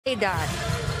Dot.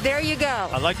 There you go.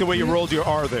 I like the way you rolled your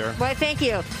R there. Why, thank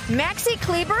you. Maxi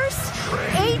Klebers,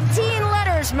 18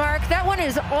 letters, Mark. That one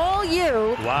is all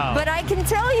you. Wow. But I can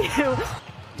tell you.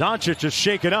 Doncic is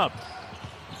shaken up.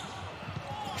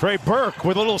 Trey Burke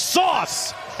with a little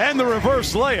sauce and the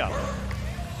reverse layup.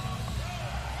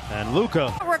 And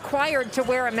Luka. Required to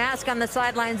wear a mask on the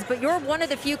sidelines, but you're one of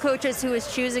the few coaches who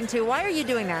is choosing to. Why are you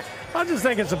doing that? I just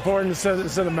think it's important to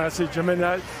send a message. I mean,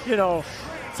 you know,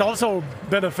 it's also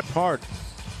benefit. Hard.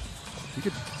 You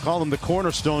could call them the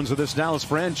cornerstones of this Dallas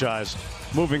franchise.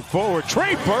 Moving forward,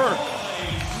 Trey Burke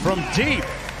from deep.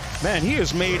 Man, he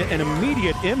has made an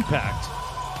immediate impact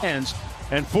and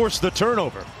forced the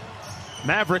turnover.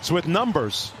 Mavericks with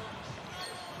numbers.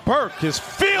 Burke is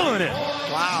feeling it.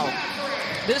 Wow.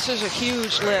 This is a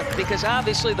huge lift because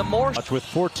obviously the more. With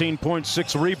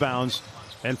 14.6 rebounds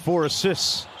and 4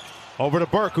 assists. Over to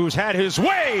Burke, who's had his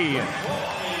way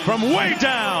from way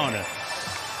down.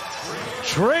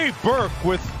 Trey Burke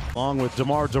along with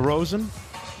DeMar DeRozan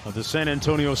of the San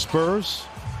Antonio Spurs.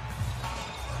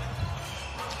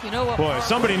 You know what? Boy,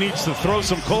 somebody needs to throw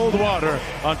some cold water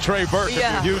on Trey Burke if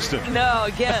you're Houston. No,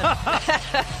 again.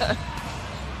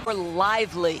 We're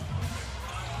lively.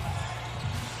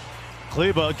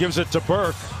 Kleba gives it to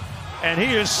Burke, and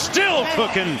he is still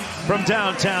cooking from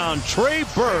downtown. Trey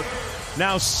Burke,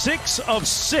 now 6 of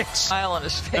 6. Smile on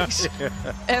his face.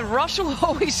 And Russell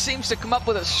always seems to come up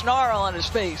with a snarl on his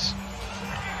face.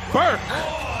 Burke,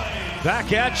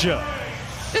 back at you.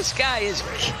 This guy is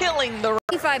killing the.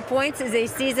 25 points is a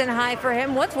season high for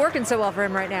him. What's working so well for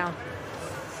him right now?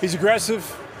 He's aggressive.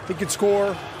 He can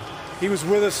score. He was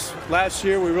with us last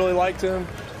year. We really liked him.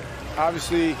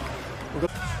 Obviously.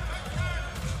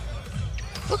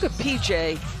 Look at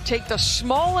PJ take the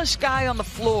smallest guy on the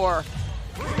floor,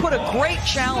 put a great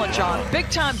challenge on. Big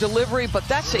time delivery, but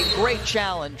that's a great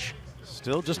challenge.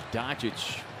 Still just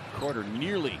Doncic. Quarter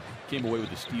nearly came away with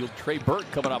the steal. Trey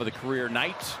Burke coming off of the career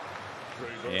night.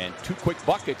 And 2 quick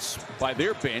buckets by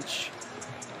their bench.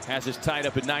 Has us tied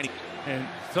up at 90. And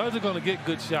Suns are going to get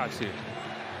good shots here.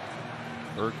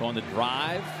 Burke on the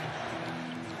drive.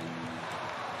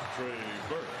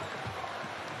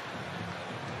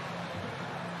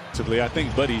 I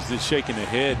think Buddy's just shaking the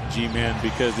head, G-Man,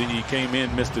 because then he came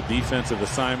in, missed a defensive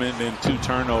assignment, and 2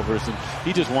 turnovers, and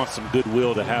he just wants some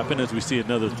goodwill to happen as we see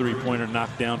another 3-pointer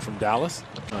knocked down from Dallas.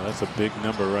 Oh, that's a big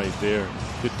number right there.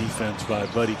 Good defense by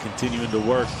Buddy, continuing to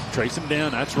work. Trace him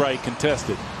down. That's right,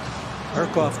 contested.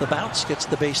 Burke off the bounce, gets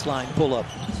the baseline pull up.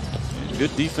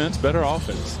 Good defense, better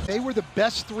offense. They were the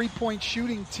best 3-point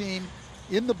shooting team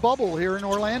in the bubble here in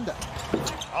Orlando.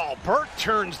 Oh, Burke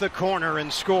turns the corner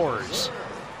and scores.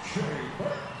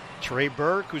 Trey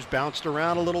Burke, who's bounced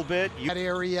around a little bit. That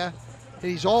area,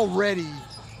 he's already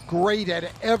great at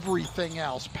everything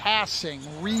else, passing,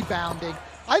 rebounding.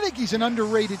 I think he's an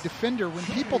underrated defender. When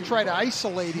people try to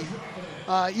isolate him,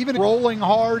 even rolling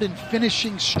hard and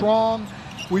finishing strong,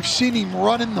 we've seen him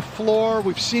running the floor,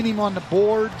 we've seen him on the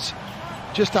boards.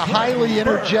 Just a highly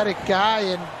energetic guy,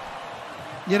 and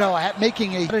you know,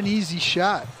 making an easy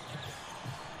shot.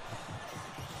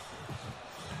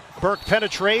 Burke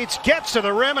penetrates, gets to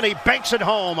the rim, and he banks it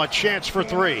home. A chance for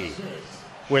 3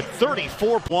 with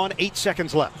 34.1, 8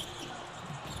 seconds left.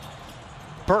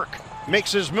 Burke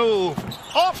makes his move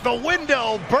off the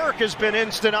window. Burke has been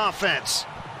instant offense.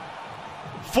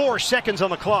 4 seconds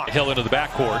on the clock. Hill into the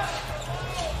backcourt.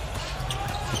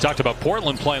 We talked about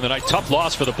Portland playing the night. Tough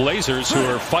loss for the Blazers, who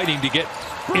are fighting to get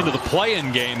into the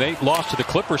play-in game. They lost to the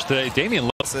Clippers today. Damian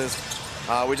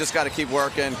we just got to keep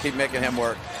working, keep making him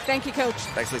work. Thank you, Coach.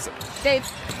 Thanks, Lisa. Dave.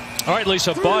 All right,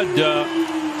 Lisa. Bud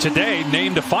today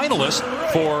named a finalist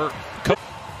for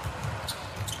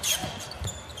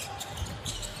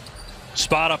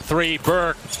spot up 3.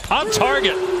 Burke on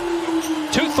target.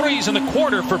 2 threes in the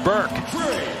quarter for Burke.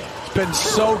 It's been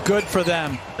so good for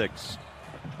them. 6.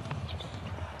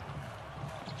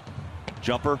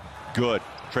 Jumper, good.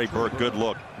 Trey Burke, good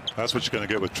look. That's what you're going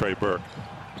to get with Trey Burke.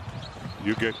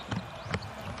 You get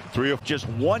 3 of just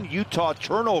 1 Utah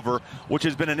turnover, which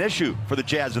has been an issue for the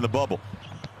Jazz in the bubble.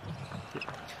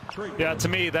 Yeah, to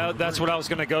me, that's what I was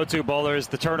going to go to, Bowler, is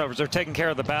the turnovers. They're taking care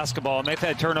of the basketball, and they've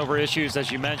had turnover issues,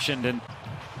 as you mentioned. And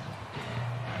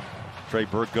Trey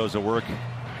Burke goes to work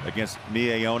against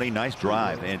Miaoni. Nice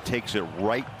drive and takes it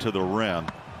right to the rim.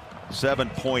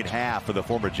 7-point half for the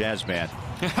former Jazz man.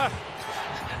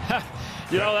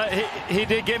 You know, he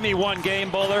did give me 1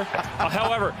 game, Bowler.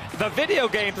 However, the video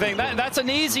game thing, that's an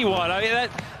easy one. I mean,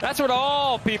 that's what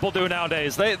all people do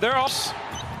nowadays. They're all.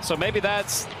 So maybe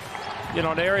that's, you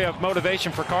know, an area of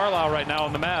motivation for Carlisle right now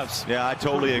in the Mavs. Yeah, I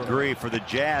totally agree. For the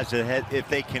Jazz, if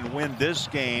they can win this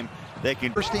game, They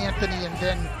can first Anthony and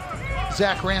then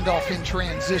Zach Randolph in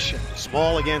transition.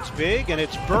 Small against big, and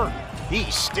it's Burke. He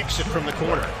sticks it from the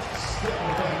corner.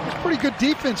 It's pretty good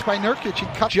defense by Nurkic. He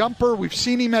cut jumper. We've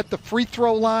seen him at the free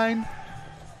throw line.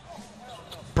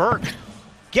 Burke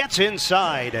gets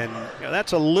inside, and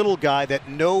that's a little guy that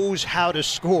knows how to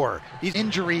score. He's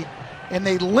injury, and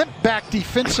they limp back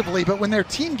defensively, but when their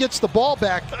team gets the ball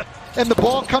back and the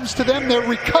ball comes to them, they're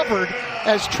recovered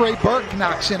as Trey Burke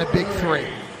knocks in a big three.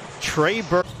 Trey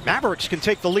Burke. Mavericks can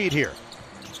take the lead here.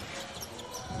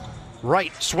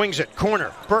 Wright swings it,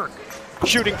 corner. Burke,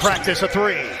 shooting practice, a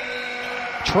three.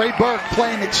 Trey Burke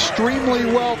playing extremely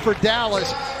well for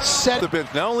Dallas. Set the bench,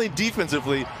 not only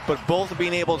defensively, but both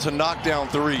being able to knock down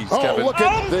threes. Oh, Kevin. Look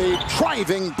at the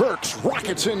driving Burks.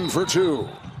 Rockets in for two.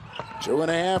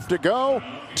 2.5 to go.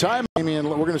 Time. And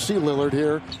we're going to see Lillard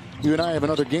here. You and I have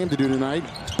another game to do tonight.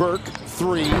 Burke,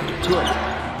 three, good.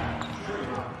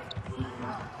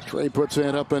 Trey puts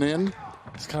it up and in.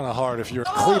 It's kind of hard if you're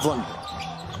Cleveland.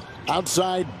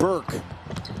 Outside Burke.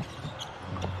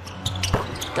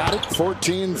 Got it.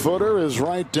 14-footer is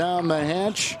right down the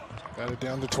hatch. Got it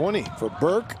down to 20 for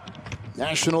Burke.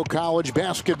 National College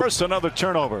basketball. First, another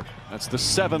turnover. That's the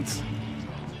 7th.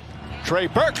 Trey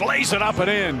Burke lays it up and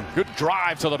in. Good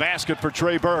drive to the basket for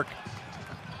Trey Burke.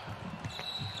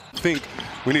 I think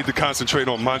we need to concentrate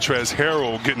on Montrezl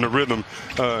Harrell getting the rhythm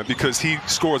because he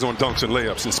scores on dunks and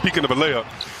layups. And speaking of a layup,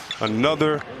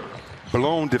 another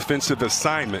blown defensive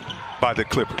assignment by the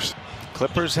Clippers.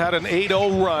 Clippers had an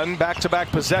 8-0 run, back-to-back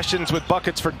possessions with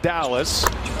buckets for Dallas,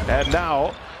 and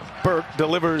now Burke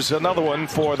delivers another one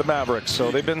for the Mavericks. So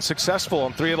they've been successful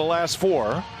on 3 of the last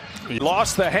 4. He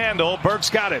lost the handle. Burke's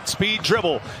got it. Speed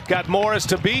dribble. Got Morris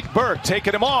to beat. Burke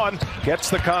taking him on. Gets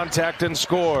the contact and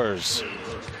scores.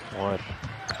 What?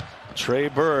 Trey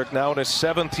Burke now in his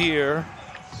 7th year.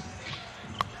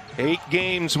 8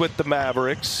 games with the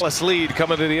Mavericks. Let's lead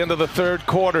coming to the end of the 3rd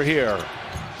quarter here.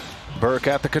 Burke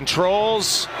at the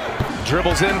controls,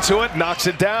 dribbles into it, knocks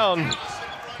it down.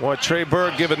 Boy, Trey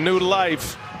Burke given new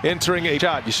life, entering a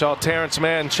shot. You saw Terrence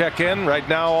Mann check in right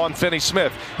now on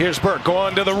Finney-Smith. Here's Burke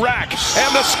going to the rack,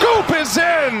 and the scoop is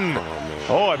in.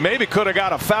 Oh, it maybe could have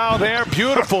got a foul there.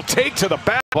 Beautiful take to the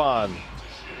back.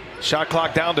 Shot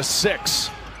clock down to 6.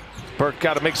 Burke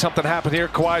got to make something happen here.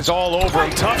 Kawhi's all over him.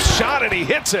 Tough shot, and he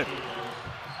hits it.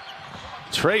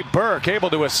 Trey Burke able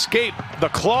to escape the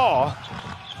claw.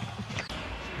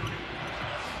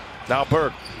 Now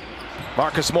Burke,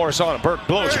 Marcus Morris on it. Burke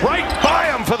blows right by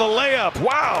him for the layup.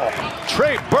 Wow,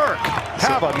 Trey Burke,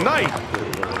 have a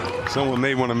night. Someone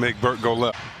may want to make Burke go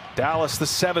left. Dallas the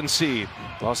 7 seed.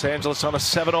 Los Angeles on a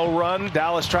 7-0 run.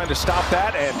 Dallas trying to stop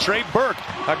that, and Trey Burke,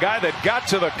 a guy that got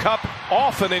to the cup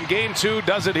often in game 2,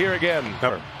 does it here again.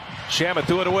 Shamet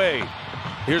threw it away.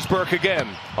 Here's Burke again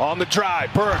on the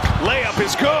drive. Burke, layup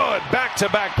is good.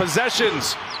 Back-to-back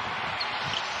possessions.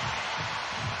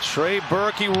 Trey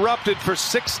Burke erupted for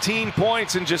 16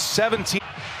 points in just 17.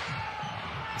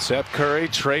 Seth Curry,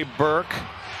 Trey Burke.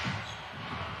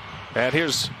 And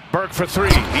here's Burke for 3.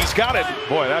 He's got it.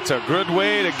 Boy, that's a good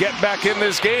way to get back in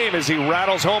this game as he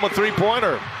rattles home a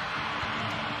 3-pointer.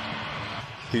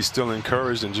 He's still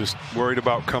encouraged and just worried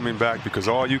about coming back because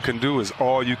all you can do is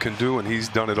all you can do, and he's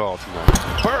done it all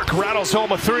tonight. Burke rattles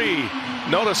home a 3.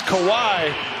 Notice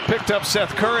Kawhi picked up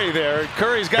Seth Curry there.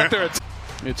 Curry's got there.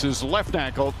 It's his left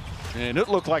ankle, and it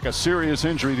looked like a serious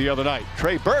injury the other night.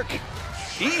 Trey Burke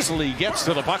easily gets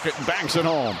to the bucket and bangs it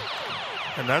home.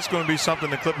 And that's going to be something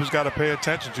the Clippers got to pay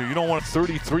attention to. You don't want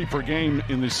 33 per game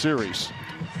in this series.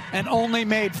 And only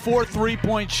made 4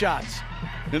 3-point shots.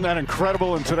 Isn't that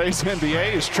incredible in today's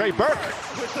NBA? Is Trey Burke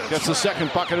gets the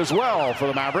 2nd bucket as well for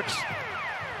the Mavericks.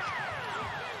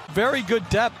 Very good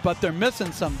depth, but they're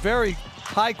missing some very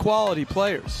high-quality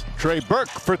players. Trey Burke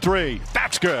for 3.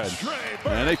 That's good.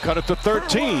 And they cut it to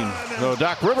 13. So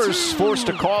Doc Rivers forced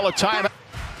to call a timeout.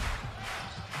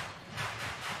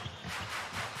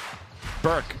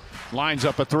 Burke lines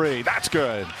up a 3. That's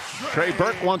good. Trey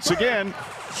Burke once again.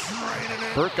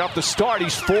 Burke up the start.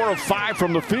 He's 4 of 5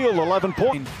 from the field, 11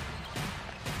 points.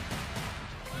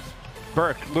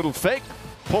 Burke, little fake,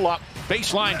 pull up.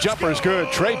 Baseline jumper is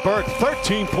good. Trey Burke,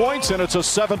 13 points, and it's a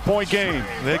 7-point game.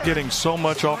 They're getting so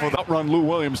much off of that. Outrun Lou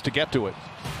Williams to get to it.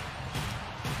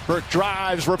 Burke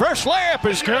drives, reverse layup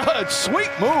is good. Sweet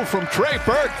move from Trey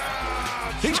Burke.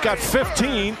 He's got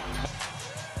 15.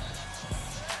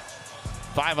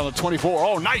 5 on the 24.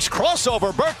 Oh, nice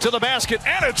crossover. Burke to the basket,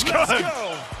 and it's good.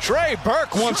 Trey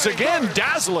Burke once again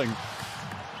dazzling.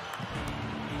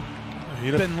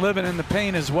 He's been living in the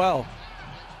paint as well.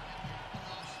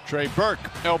 Trey Burke,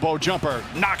 elbow jumper,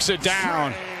 knocks it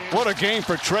down. What a game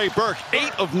for Trey Burke.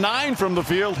 8 of 9 from the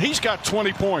field. He's got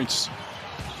 20 points.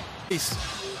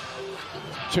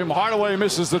 Tim Hardaway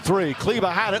misses the 3.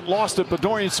 Kleba had it, lost it, but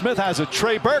Dorian Smith has it.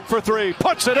 Trey Burke for 3,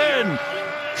 puts it in.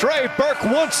 Trey Burke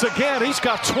once again, he's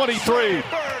got 23.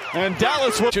 And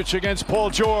Dallas against Paul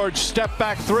George, step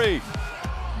back 3.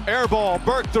 Air ball,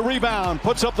 Burke the rebound,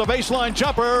 puts up the baseline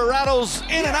jumper, rattles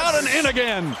in and out and in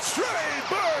again. Trey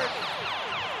Burke.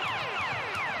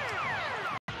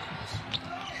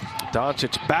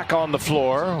 Doncic back on the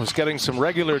floor, was getting some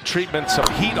regular treatment, some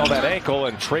heat on that ankle,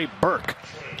 and Trey Burke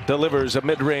delivers a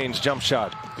mid-range jump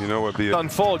shot. You know what,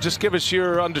 unfold. Just give us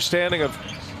your understanding of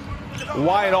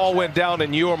why it all went down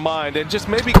in your mind, and just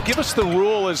maybe give us the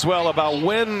rule as well about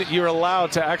when you're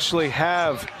allowed to actually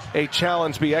have a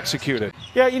challenge be executed.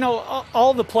 Yeah, you know,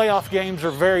 all the playoff games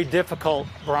are very difficult,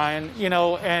 Brian, you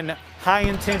know, and high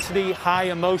intensity, high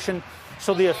emotion.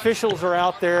 So the officials are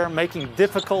out there making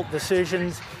difficult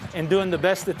decisions and doing the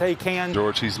best that they can.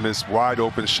 George, he's missed wide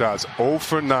open shots, 0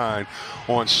 for 9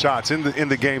 on shots in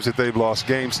the games that they've lost,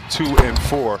 games 2 and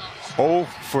 4. 0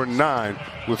 for 9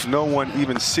 with no one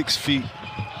even 6 feet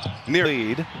near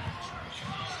lead.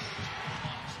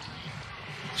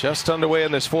 Just underway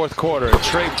in this fourth quarter, and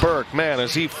Trey Burke, man,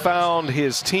 as he found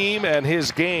his team and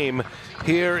his game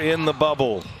here in the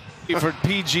bubble. For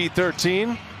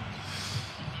PG-13.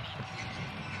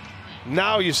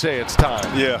 Now you say it's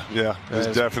time. Yeah,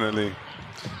 it's definitely.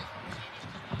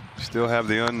 Still have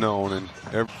the unknown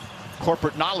and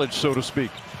corporate knowledge, so to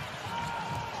speak.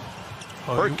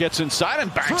 Burke gets inside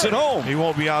and backs it home. He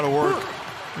won't be out of work,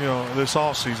 you know, this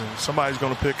offseason. Somebody's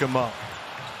going to pick him up.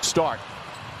 Start.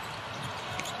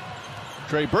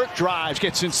 Trey Burke drives,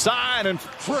 gets inside, and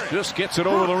just gets it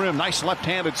over the rim. Nice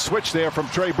left-handed switch there from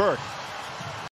Trey Burke.